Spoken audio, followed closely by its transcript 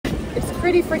It's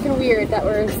pretty freaking weird that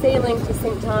we're sailing to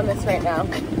St. Thomas right now.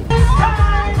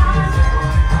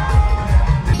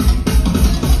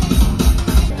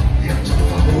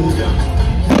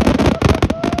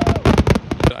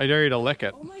 I dare you to lick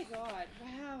it. Oh my god,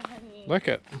 wow, honey. Lick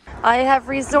it. I have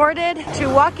resorted to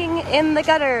walking in the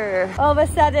gutter. All of a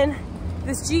sudden,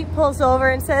 this Jeep pulls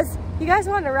over and says, "You guys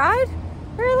want to ride?"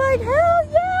 We're like, hell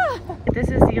yeah! This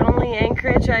is the only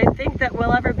anchorage I think that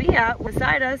we'll ever be at.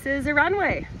 Beside us is a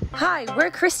runway. Hi, we're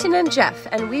Kristen and Jeff,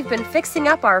 and we've been fixing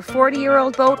up our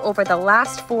 40-year-old boat over the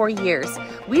last 4 years.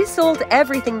 We sold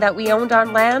everything that we owned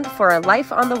on land for a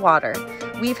life on the water.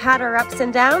 We've had our ups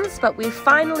and downs, but we've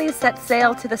finally set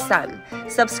sail to the sun.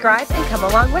 Subscribe and come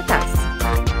along with us.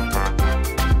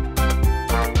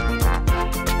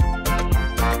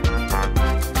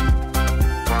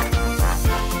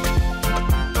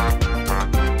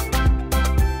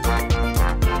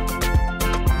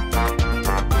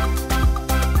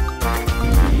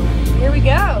 Here we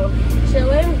go,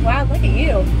 chilling. Wow, look at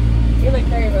you. You look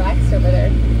very relaxed over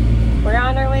there. We're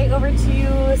on our way over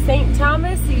to St.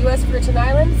 Thomas, the U.S. Virgin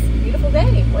Islands. Beautiful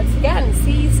day. Once again,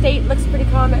 sea state looks pretty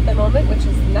calm at the moment, which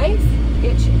is nice.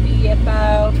 It should be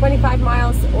about 25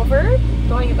 miles over,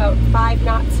 going about 5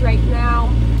 knots right now.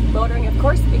 Motoring, of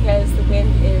course, because the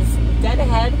wind is dead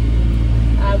ahead.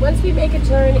 Once we make a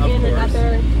turn in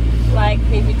another, like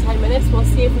maybe 10 minutes, we'll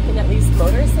see if we can at least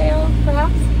motor sail,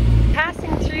 perhaps.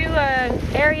 Passing through an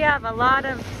area of a lot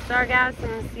of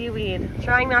sargassum seaweed.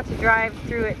 Trying not to drive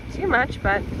through it too much,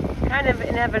 but kind of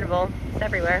inevitable. It's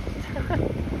everywhere.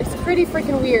 It's pretty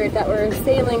freaking weird that we're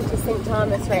sailing to St.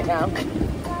 Thomas right now.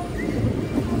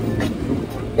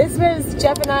 This was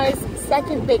Jeff and I's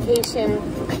second vacation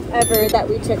ever that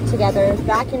we took together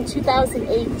back in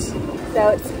 2008. So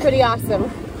it's pretty awesome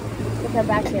to come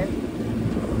back here.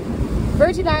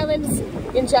 Virgin Islands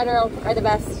in general are the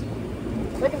best.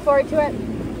 Looking forward to it.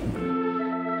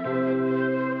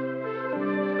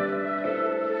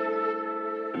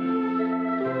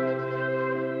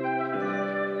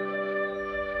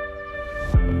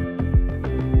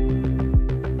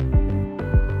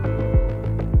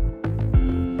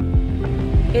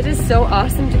 It is so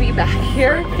awesome to be back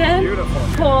here again. Beautiful.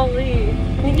 Holy.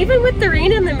 And even with the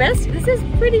rain and the mist, this is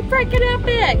pretty freaking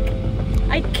epic.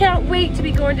 I can't wait to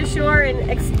be going to shore and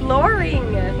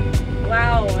exploring.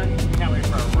 Wow. Can't wait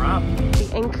for a rub. The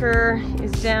anchor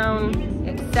is down,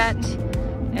 it's set,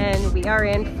 and we are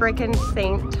in frickin'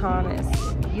 St. Thomas,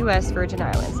 U.S. Virgin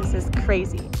Islands. This is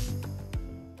crazy.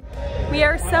 We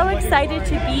are so excited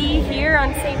to be here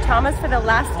on St. Thomas for the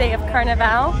last day of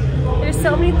CARNIVAL. There's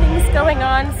so many things going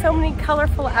on, so many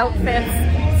colorful outfits.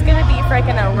 It's gonna be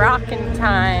frickin' a rockin'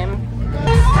 time.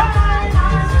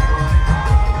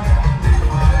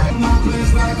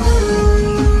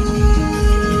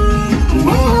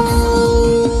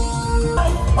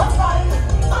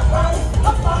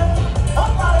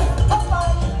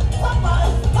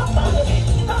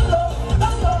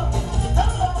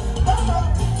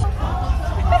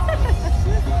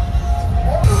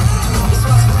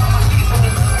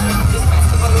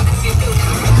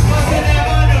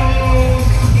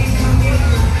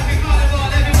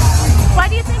 What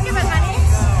do you think of it, honey?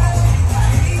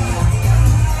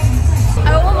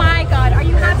 Oh my God, are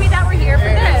you happy that we're here for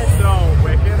this? It's so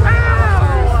wicked. Wow.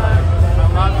 I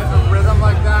love it. A rhythm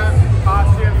like that,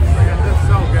 costumes, it's just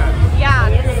so good. Yeah,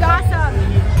 this is awesome.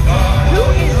 Who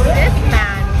is this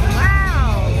man? Wow.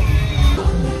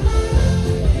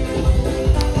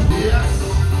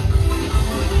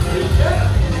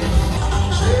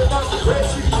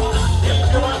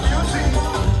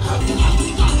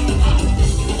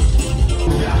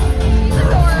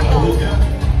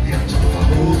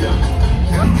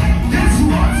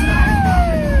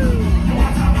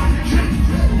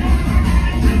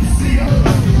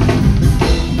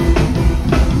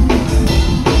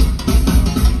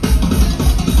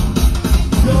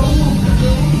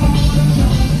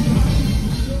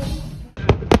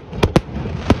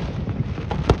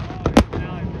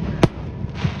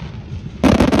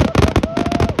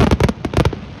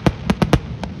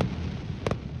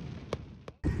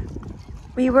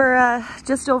 We were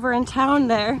just over in town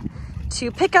there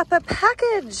to pick up a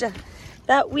package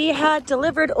that we had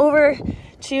delivered over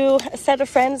to a set of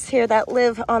friends here that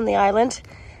live on the island.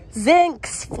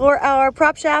 Zincs for our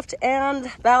prop shaft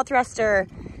and bow thruster.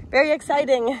 Very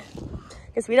exciting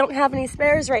because we don't have any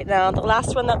spares right now. The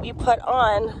last one that we put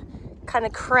on kind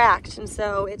of cracked, and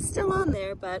so it's still on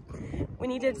there, but we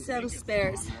needed some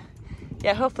spares.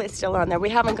 Yeah, hopefully it's still on there.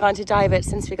 We haven't gone to dive it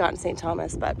since we got in St.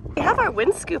 Thomas, but we have our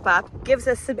wind scoop up. Gives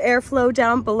us some airflow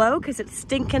down below because it's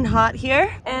stinking hot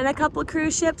here. And a couple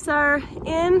cruise ships are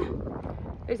in.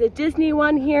 There's a Disney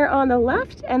one here on the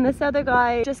left, and this other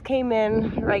guy just came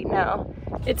in right now.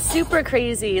 It's super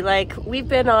crazy. Like, we've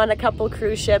been on a couple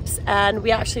cruise ships, and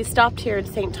we actually stopped here in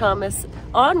St. Thomas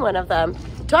on one of them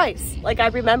twice. Like, I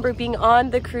remember being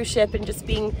on the cruise ship and just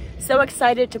being so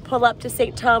excited to pull up to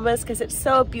St. Thomas because it's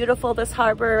so beautiful, this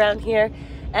harbor around here.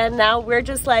 And now we're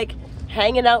just like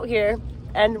hanging out here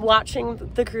and watching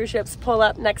the cruise ships pull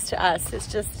up next to us. It's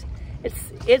just,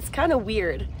 it's kind of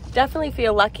weird. Definitely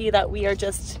feel lucky that we are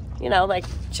just, you know, like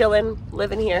chilling,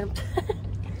 living here.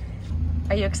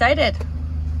 Are you excited?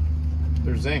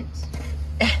 They're zincs.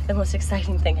 The most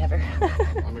exciting thing ever.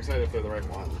 I'm excited if they're the right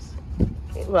ones.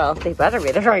 Well, they better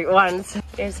be the right ones.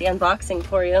 Here's the unboxing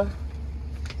for you.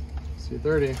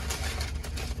 C30.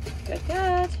 Good,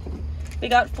 good. We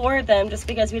got 4 of them just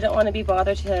because we don't want to be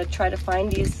bothered to try to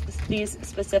find these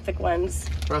specific ones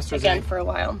again for a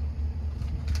while.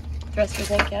 Thruster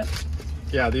zinc, yep.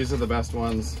 Yeah, these are the best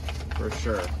ones for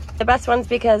sure. The best ones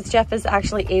because Jeff is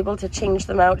actually able to change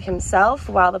them out himself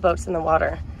while the boat's in the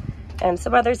water. And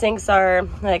some other zincs are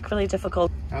like really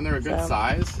difficult. And they're a good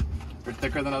size. They're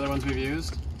thicker than other ones we've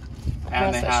used.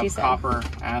 And they have copper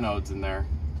anodes in there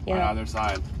on either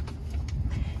side.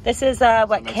 This is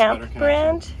what, Camp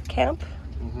brand? Camp?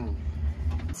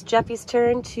 It's Jeffy's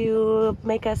turn to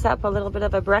make us up a little bit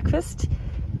of a breakfast.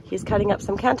 He's cutting up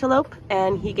some cantaloupe,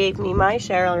 and he gave me my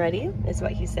share already, is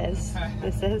what he says.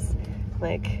 This is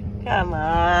like, come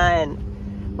on.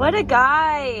 What a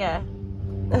guy.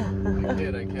 I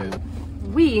kid.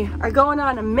 We are going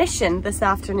on a mission this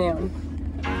afternoon.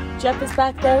 Jeff is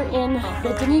back there in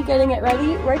the dinghy getting it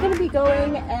ready. We're gonna be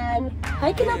going and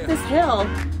hiking up this hill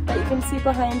that you can see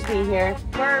behind me here.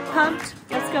 We're pumped.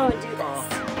 Let's go and do this.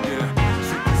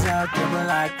 Out there, we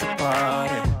like to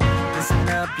party. Listen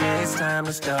up, yeah, it's time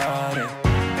to start it.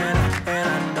 And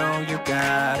I know you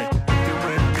got it. You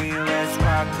with me, let's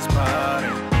rock this party.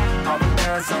 All the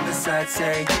girls on the side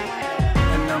say,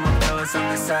 and all my fellas on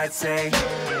the side say,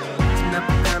 tonight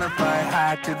we're gonna fly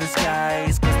high to the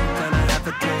skies, 'cause we're gonna have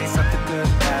a taste of the good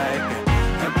life.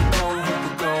 Here we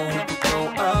go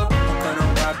up. We're gonna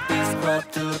rock this club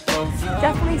till it goes up.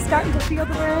 Definitely starting to feel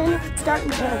the rain, starting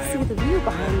to see the view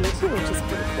behind me too, which is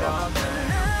pretty cool.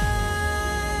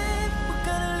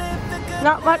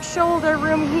 Not much shoulder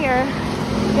room here.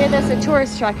 Here there's a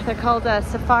tourist truck. They're called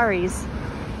safaris.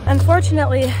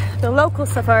 Unfortunately, the local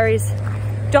safaris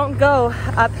don't go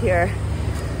up here.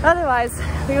 Otherwise,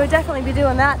 we would definitely be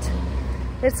doing that.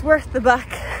 It's worth the buck.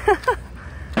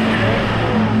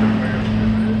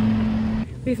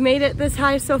 We've made it this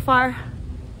high so far.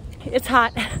 It's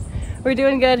hot. We're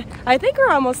doing good. I think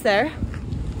we're almost there.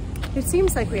 It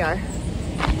seems like we are.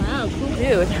 Wow, cool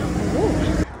dude.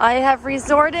 Ooh. I have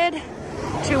resorted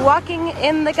to walking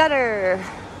in the gutter.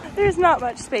 There's not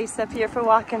much space up here for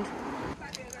walking.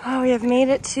 Oh, we have made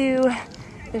it to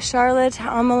the Charlotte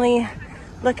Amalie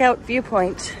Lookout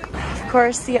viewpoint. Of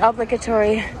course, the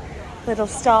obligatory little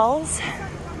stalls,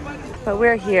 but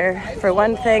we're here for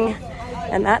one thing,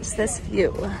 and that's this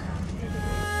view.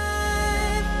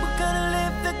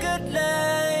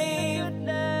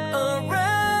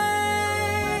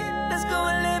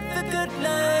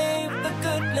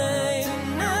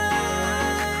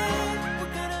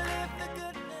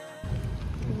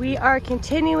 We are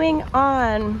continuing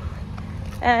on,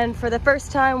 and for the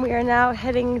first time we are now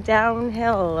heading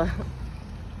downhill.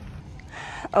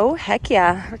 Oh heck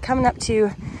yeah, we're coming up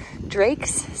to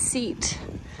Drake's Seat.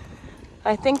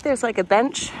 I think there's like a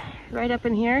bench right up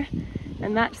in here,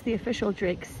 and that's the official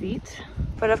Drake's Seat.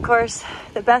 But of course,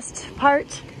 the best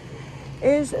part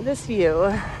is this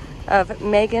view of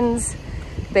Megan's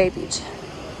Bay Beach.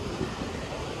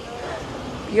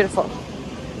 Beautiful.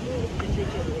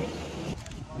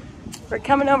 We're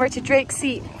coming over to Drake's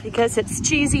Seat because it's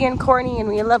cheesy and corny and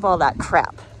we love all that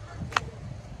crap.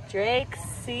 Drake's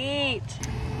Seat.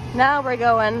 Now we're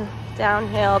going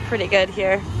downhill pretty good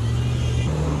here.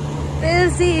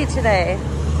 Busy today.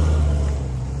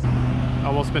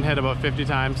 Almost been hit about 50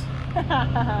 times.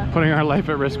 Putting our life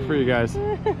at risk for you guys.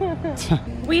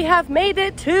 We have made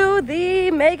it to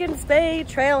the Megan's Bay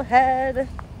trailhead.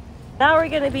 Now we're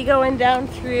gonna be going down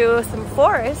through some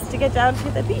forest to get down to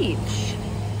the beach.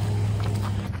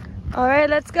 All right,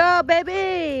 let's go,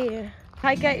 baby.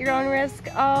 Hike at your own risk,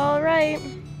 all right.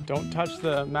 Don't touch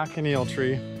the machineal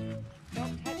tree.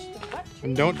 Don't touch the what tree?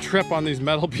 And don't trip on these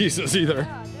metal pieces either. Yeah,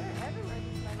 they're everywhere,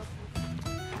 these metal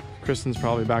pieces. Kristen's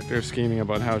probably back there scheming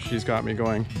about how she's got me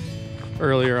going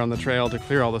earlier on the trail to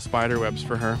clear all the spider webs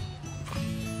for her.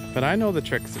 But I know the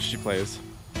tricks that she plays.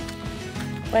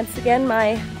 Once again,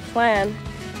 my plan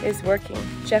is working.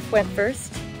 Jeff went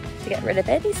first to get rid of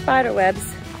any spider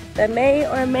webs that may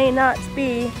or may not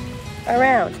be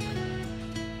around.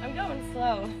 I'm going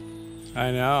slow.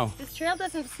 I know. This trail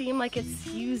doesn't seem like it's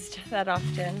used that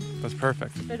often. That's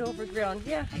perfect. It's a bit overgrown.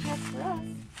 Yeah, I guess for us.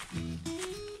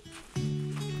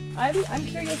 I'm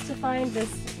curious to find this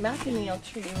macadamia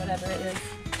tree, whatever it is.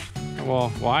 Well,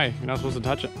 why? You're not supposed to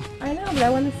touch it. I know, but I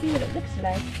want to see what it looks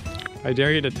like. I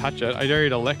dare you to touch it. I dare you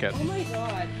to lick it. Oh my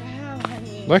god. Wow,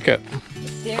 honey. Lick it.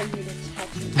 I dare you to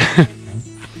touch it.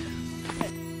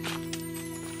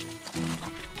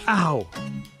 Ow!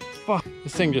 Fuck.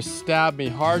 This thing just stabbed me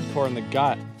hardcore in the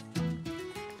gut.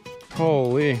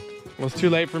 Holy. Well, it's too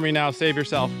late for me now. Save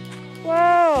yourself.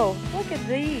 Whoa, look at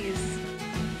these.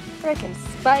 Freaking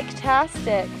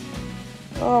spike-tastic.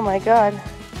 Oh my god.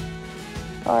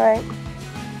 Alright.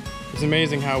 It's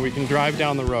amazing how we can drive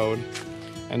down the road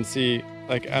and see,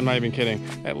 like, I'm not even kidding,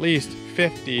 at least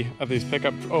 50 of these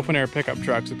open air pickup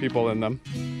trucks with people in them.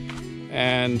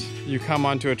 And you come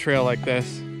onto a trail like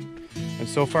this, and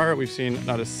so far we've seen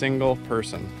not a single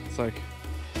person. It's like,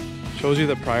 shows you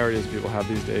the priorities people have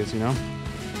these days, you know?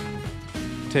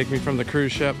 Take me from the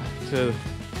cruise ship to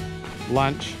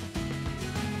lunch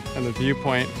and the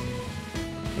viewpoint,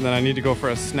 and then I need to go for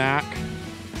a snack,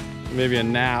 maybe a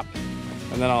nap,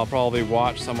 and then I'll probably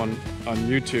watch someone on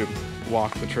YouTube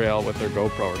walk the trail with their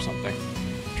GoPro or something.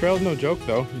 Trail's no joke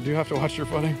though, you do have to watch your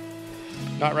footing.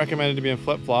 Not recommended to be in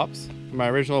flip-flops. My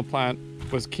original plan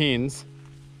was Keens,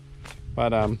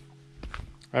 but I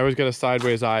always get a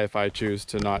sideways eye if I choose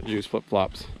to not use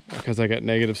flip-flops because I get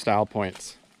negative style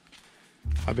points.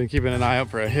 I've been keeping an eye out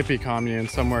for a hippie commune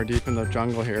somewhere deep in the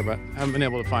jungle here, but haven't been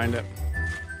able to find it.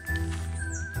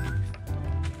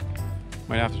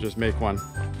 Might have to just make one.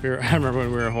 I remember when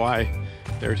we were in Hawaii,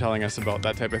 they were telling us about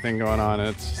that type of thing going on, and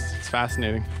it's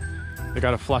fascinating. They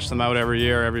got to flush them out every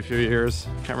year, every few years.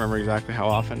 Can't remember exactly how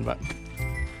often, but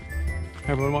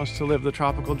everyone wants to live the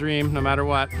tropical dream no matter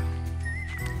what.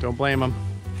 Don't blame them.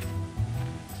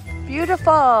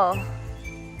 Beautiful.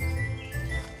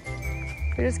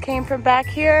 We just came from back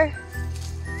here.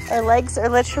 Our legs are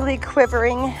literally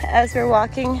quivering as we're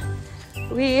walking.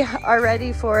 We are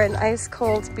ready for an ice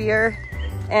cold beer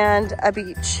and a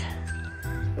beach.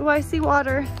 Oh, I see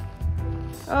water.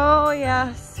 Oh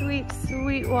yeah, sweet,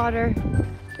 sweet water.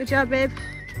 Good job, babe.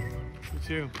 You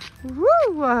too.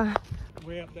 Woo!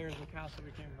 Way up there is the castle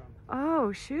we came from.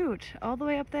 Oh shoot, all the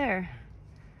way up there.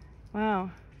 Wow.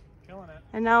 Killing it.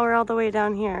 And now we're all the way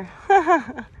down here.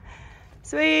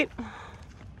 Sweet.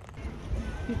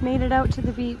 We've made it out to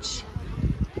the beach.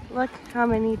 Look how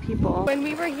many people. When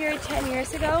we were here 10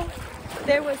 years ago,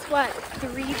 there was what,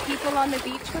 3 people on the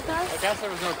beach with us? I guess there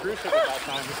was no cruise ship at that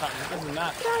time or something. This is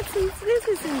nuts. This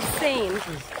is insane.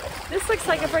 This looks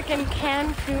like a freaking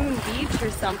Cancun beach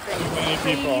or something.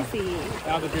 Crazy.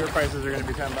 Now the beer prices are going to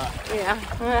be $10.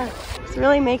 Yeah. It's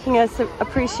really making us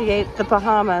appreciate the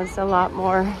Bahamas a lot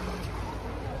more.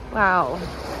 Wow.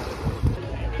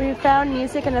 We found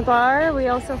music in a bar. We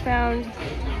also found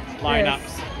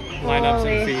Lineups. Lineups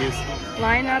and fees.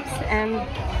 Lineups and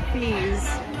fees.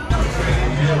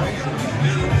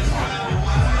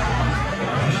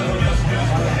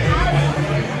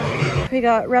 We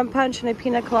got rum punch and a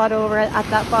pina colada over at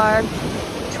that bar.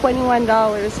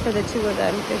 $21 for the 2 of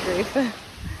them. Good grief.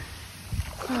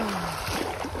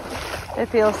 It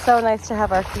feels so nice to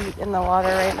have our feet in the water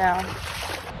right now.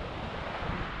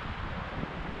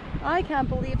 I can't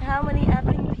believe how many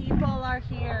effing people are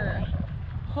here.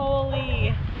 Holy,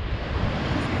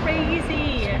 it's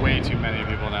crazy. There's way too many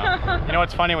people now. You know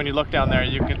what's funny, when you look down there,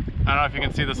 you can, I don't know if you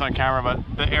can see this on camera,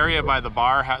 but the area by the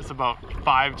bar has about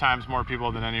 5 times more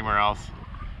people than anywhere else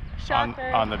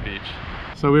on the beach.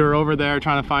 So we were over there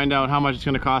trying to find out how much it's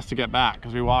going to cost to get back,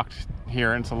 because we walked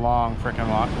here and it's a long freaking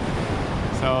walk.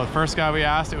 So the first guy we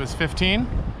asked, it was 15.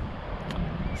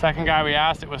 Second guy we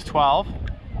asked, it was 12.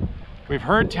 We've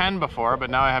heard 10 before, but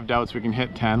now I have doubts we can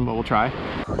hit 10, but we'll try.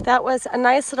 That was a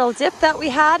nice little dip that we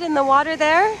had in the water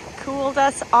there. Cooled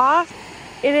us off.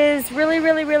 It is really,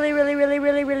 really, really, really, really,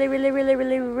 really, really, really, really,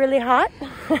 really, really hot.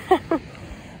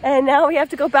 And now we have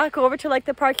to go back over to like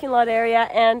the parking lot area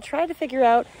and try to figure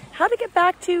out how to get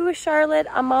back to Charlotte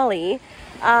Amalie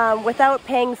without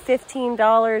paying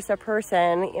 $15 a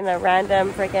person in a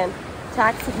random freaking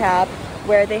taxi cab,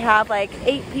 where they have like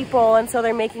 8 people, and so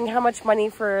they're making how much money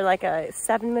for like a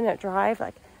 7-minute drive?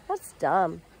 Like, that's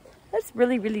dumb. That's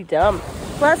really, really dumb.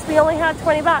 Plus, we only have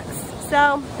 20 bucks,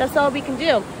 so that's all we can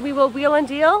do. We will wheel and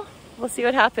deal. We'll see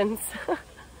what happens.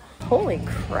 Holy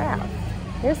crap.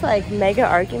 There's like mega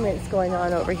arguments going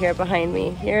on over here behind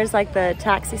me. Here's like the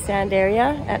taxi stand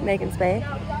area at Megan's Bay.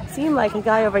 Seemed like a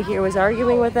guy over here was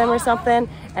arguing with them or something,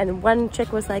 and one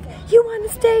chick was like, you want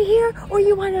to stay here or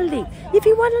you want to leave? If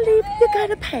you want to leave, you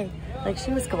gotta pay. Like,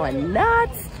 she was going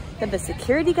nuts. And the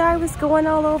security guy was going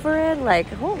all over it. Like,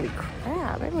 holy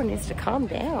crap, everyone needs to calm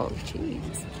down.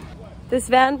 Jeez. This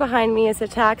van behind me is a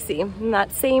taxi. And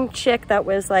that same chick that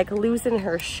was like losing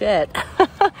her shit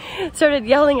started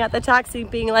yelling at the taxi,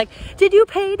 being like, did you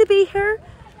pay to be here?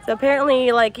 So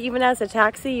apparently, like, even as a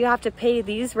taxi, you have to pay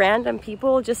these random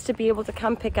people just to be able to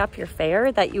come pick up your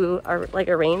fare that you are like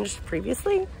arranged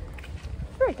previously.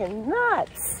 Freaking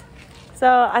nuts.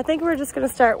 So I think we're just gonna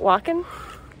start walking.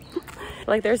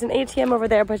 Like, there's an ATM over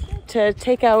there, but to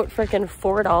take out freaking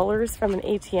 $4 from an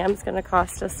ATM is gonna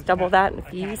cost us double that in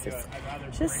fees. It's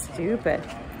just stupid.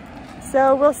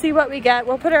 So we'll see what we get.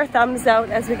 We'll put our thumbs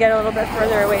out as we get a little bit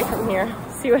further away from here.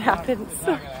 See what happens.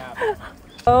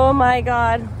 Oh my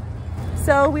God.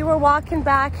 So we were walking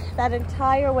back that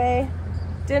entire way.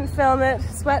 Didn't film it,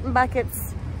 sweating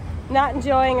buckets, not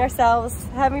enjoying ourselves,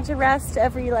 having to rest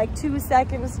every like 2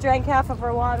 seconds, drank half of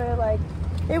our water. Like,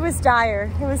 it was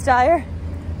dire, it was dire.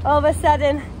 All of a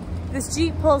sudden, this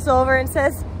Jeep pulls over and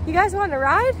says, you guys want to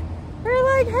ride? We're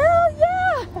like, hell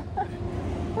yeah!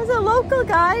 There's a local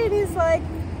guy and he's like,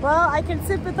 well, I can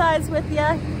sympathize with you.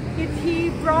 He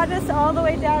brought us all the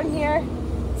way down here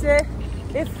to,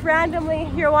 if randomly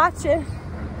you're watching,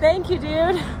 thank you,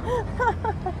 dude.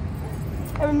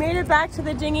 And we made it back to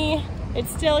the dinghy. It's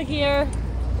still here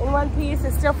in one piece,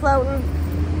 it's still floating.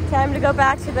 Time to go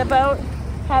back to the boat.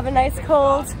 Have a nice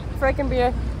cold frickin'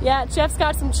 beer. Yeah, Jeff's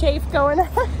got some chafe going on.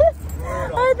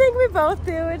 I think we both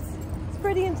do. It's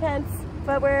pretty intense,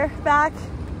 but we're back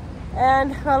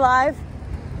and alive,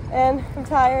 and I'm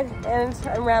tired and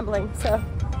I'm rambling. So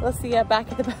we'll see you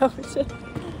back at the boat.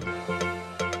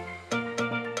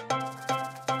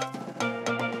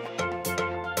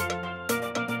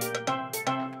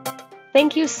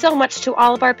 Thank you so much to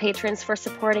all of our patrons for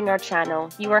supporting our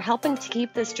channel. You are helping to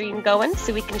keep this dream going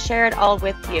so we can share it all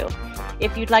with you.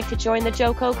 If you'd like to join the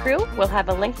Joco crew, we'll have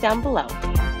a link down below.